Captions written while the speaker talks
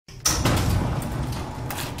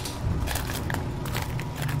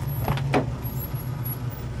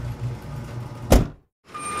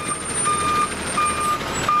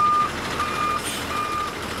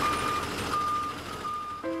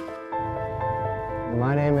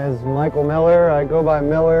My name is Michael Miller. I go by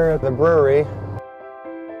Miller at the brewery.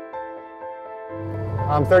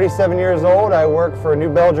 I'm 37 years old. I work for a new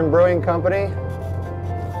Belgium Brewing company.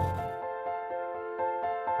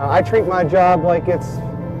 I treat my job like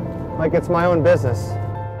it's my own business.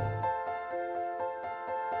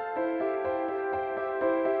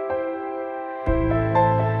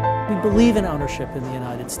 We believe in ownership in the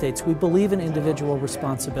United States. We believe in individual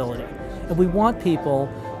responsibility. And we want people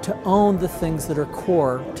to own the things that are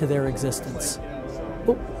core to their existence.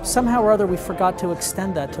 But somehow or other we forgot to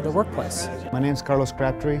extend that to the workplace. My name is Carlos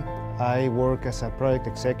Crabtree. I work as a project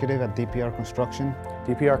executive at DPR Construction.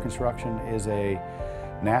 DPR Construction is a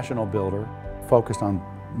national builder focused on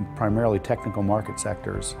primarily technical market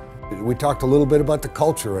sectors. We talked a little bit about the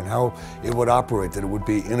culture and how it would operate, that it would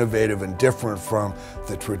be innovative and different from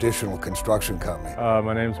the traditional construction company.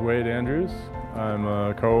 My name's Wade Andrews. I'm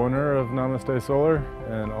a co-owner of Namaste Solar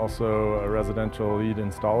and also a residential lead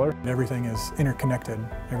installer. Everything is interconnected,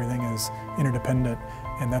 everything is interdependent,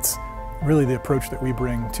 and that's really the approach that we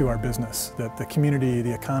bring to our business, that the community,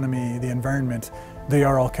 the economy, the environment, they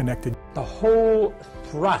are all connected. The whole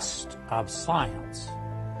thrust of science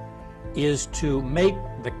is to make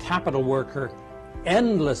the capital worker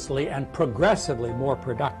endlessly and progressively more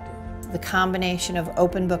productive. The combination of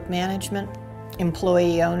open book management,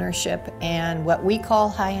 employee ownership, and what we call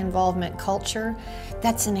high involvement culture,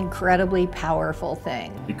 that's an incredibly powerful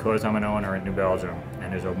thing. Because I'm an owner in New Belgium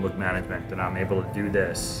and there's open book management, and I'm able to do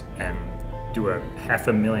this and do a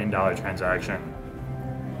 $500,000 transaction.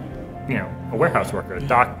 You know, a warehouse worker, a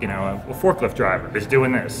dock, a forklift driver is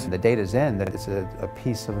doing this. The data's in that it's a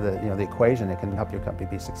piece of the equation that can help your company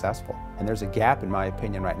be successful. And there's a gap, in my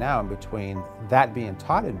opinion, right now between that being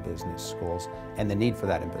taught in business schools and the need for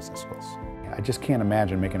that in business schools. I just can't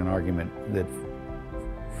imagine making an argument that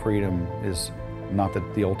freedom is not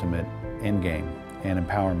the ultimate end game and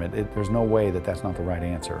empowerment. There's no way that that's not the right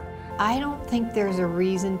answer. I don't think there's a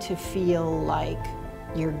reason to feel like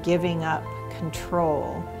you're giving up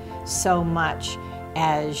control so much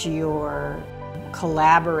as you're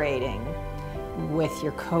collaborating with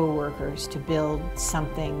your co-workers to build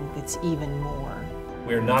something that's even more.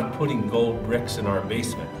 We're not putting gold bricks in our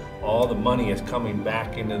basement. All the money is coming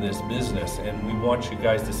back into this business, and we want you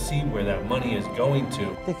guys to see where that money is going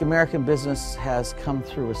to. I think American business has come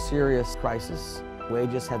through a serious crisis.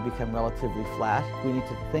 Wages have become relatively flat. We need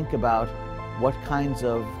to think about what kinds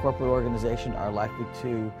of corporate organizations are likely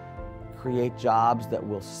to create jobs that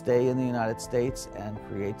will stay in the United States and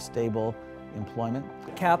create stable employment.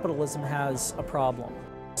 Capitalism has a problem.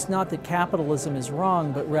 It's not that capitalism is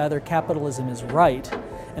wrong, but rather capitalism is right.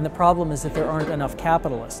 And the problem is that there aren't enough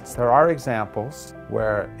capitalists. There are examples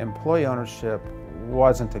where employee ownership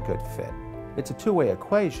wasn't a good fit. It's a two-way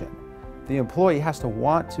equation. The employee has to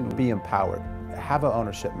want to be empowered, have an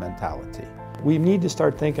ownership mentality. We need to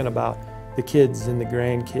start thinking about the kids and the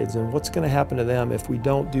grandkids and what's going to happen to them if we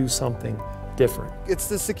don't do something different. It's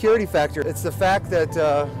the security factor. It's the fact that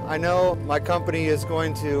I know my company is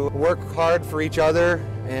going to work hard for each other,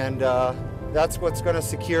 and that's what's going to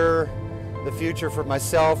secure the future for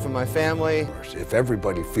myself and my family. If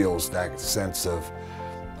everybody feels that sense of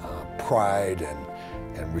pride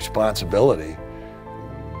and responsibility,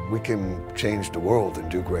 we can change the world and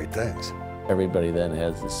do great things. Everybody then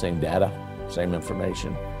has the same data, same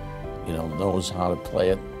information, knows how to play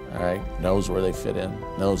it, all right, knows where they fit in,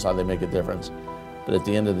 knows how they make a difference. But at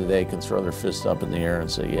the end of the day, can throw their fist up in the air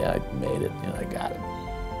and say, yeah, I made it, I got it.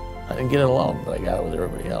 I didn't get it alone, but I got it with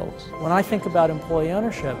everybody else. When I think about employee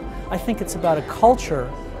ownership, I think it's about a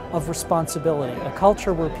culture of responsibility, a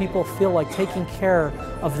culture where people feel like taking care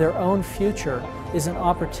of their own future is an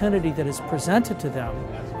opportunity that is presented to them,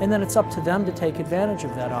 and then it's up to them to take advantage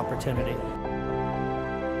of that opportunity.